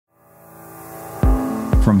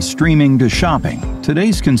From streaming to shopping,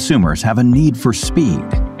 today's consumers have a need for speed.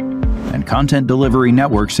 And content delivery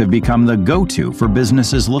networks have become the go-to for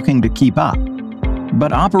businesses looking to keep up.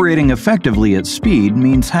 But operating effectively at speed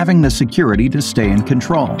means having the security to stay in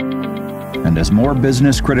control. And as more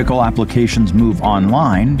business-critical applications move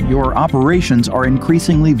online, your operations are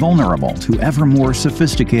increasingly vulnerable to ever more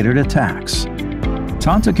sophisticated attacks.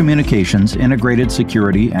 Tata Communications' integrated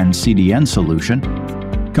security and CDN solution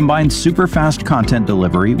combines super-fast content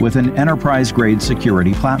delivery with an enterprise-grade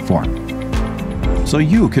security platform. So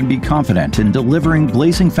you can be confident in delivering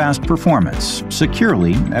blazing-fast performance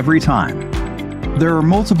securely every time. There are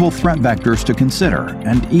multiple threat vectors to consider,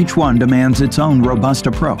 and each one demands its own robust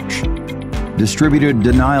approach. Distributed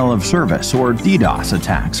denial of service or DDoS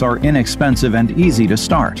attacks are inexpensive and easy to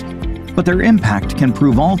start, but their impact can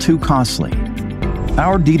prove all too costly.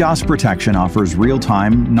 Our DDoS protection offers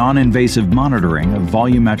real-time, non-invasive monitoring of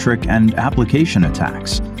volumetric and application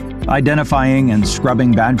attacks, identifying and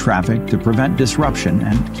scrubbing bad traffic to prevent disruption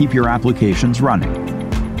and keep your applications running.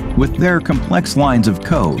 With their complex lines of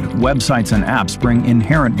code, websites and apps bring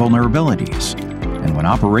inherent vulnerabilities, and when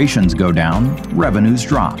operations go down, revenues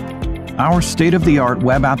drop. Our state-of-the-art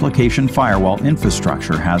web application firewall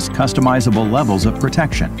infrastructure has customizable levels of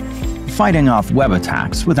protection, fighting off web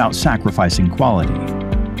attacks without sacrificing quality.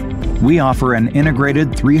 We offer an integrated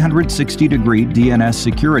 360-degree DNS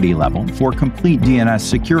security level for complete DNS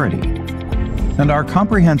security. And our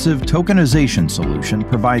comprehensive tokenization solution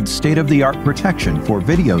provides state-of-the-art protection for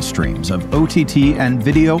video streams of OTT and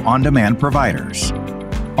video on-demand providers,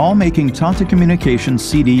 all making Tata Communications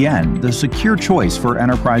CDN the secure choice for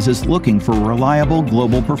enterprises looking for reliable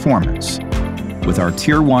global performance. With our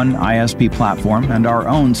Tier 1 ISP platform and our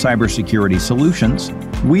own cybersecurity solutions,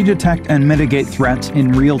 we detect and mitigate threats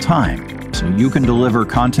in real time, so you can deliver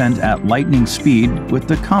content at lightning speed with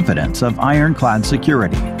the confidence of iron-clad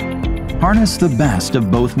security. Harness the best of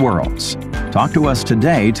both worlds. Talk to us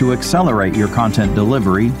today to accelerate your content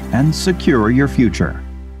delivery and secure your future.